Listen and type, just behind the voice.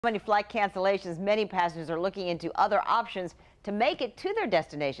Many flight cancellations, many passengers are looking into other options to make it to their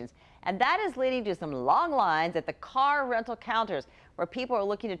destinations. And that is leading to some long lines at the car rental counters where people are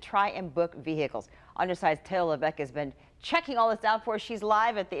looking to try and book vehicles. On your side, Taylor Levesque has been checking all this out for us. She's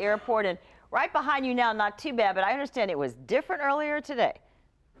live at the airport and right behind you now, not too bad, but I understand it was different earlier today.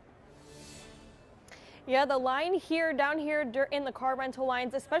 Yeah, the line here, down here in the car rental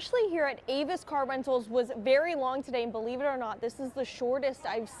lines, especially here at Avis Car Rentals, was very long today. And believe it or not, this is the shortest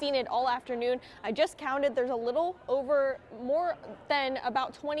I've seen it all afternoon. I just counted. There's a little over more than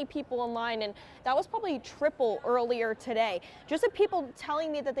about 20 people in line, and that was probably triple earlier today. Just the people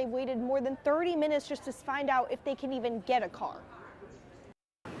telling me that they waited more than 30 minutes just to find out if they can even get a car.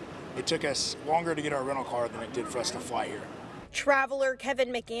 It took us longer to get our rental car than it did for us to fly here. Traveler Kevin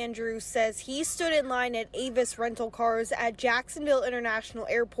McAndrew says he stood in line at Avis rental cars at Jacksonville International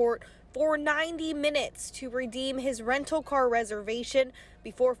Airport for 90 minutes to redeem his rental car reservation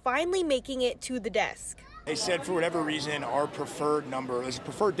before finally making it to the desk. They said for whatever reason our preferred number, there's a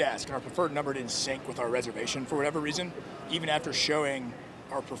preferred desk, and our preferred number didn't sync with our reservation for whatever reason. Even after showing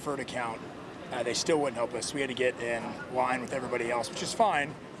our preferred account, they still wouldn't help us. We had to get in line with everybody else, which is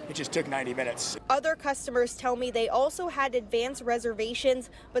fine. It just took 90 minutes. Other customers tell me they also had advanced reservations,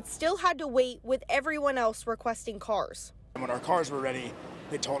 but still had to wait with everyone else requesting cars. And when our cars were ready,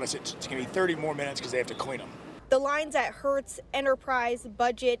 they told us it's going to be 30 more minutes because they have to clean them. The lines at Hertz, Enterprise,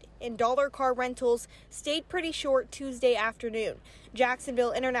 Budget, and Dollar Car Rentals stayed pretty short Tuesday afternoon.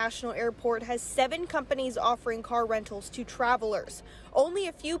 Jacksonville International Airport has 7 companies offering car rentals to travelers. Only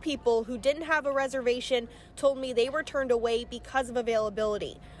a few people who didn't have a reservation told me they were turned away because of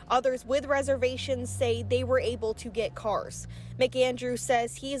availability. Others with reservations say they were able to get cars. McAndrew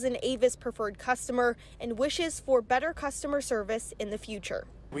says he is an Avis preferred customer and wishes for better customer service in the future.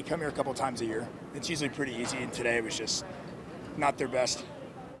 We come here a couple times a year. It's usually pretty easy, and today was just not their best.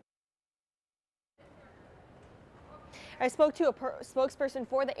 I spoke to a spokesperson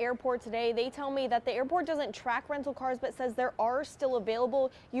for the airport today. They tell me that the airport doesn't track rental cars, but says there are still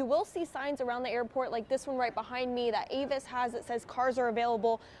available. You will see signs around the airport like this one right behind me that Avis has that says cars are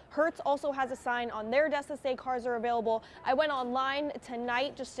available. Hertz also has a sign on their desk that say cars are available. I went online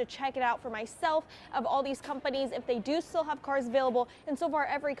tonight just to check it out for myself of all these companies if they do still have cars available. And so far,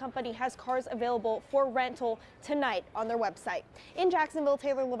 every company has cars available for rental tonight on their website. In Jacksonville,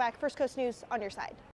 Taylor Levesque, First Coast News, on your side.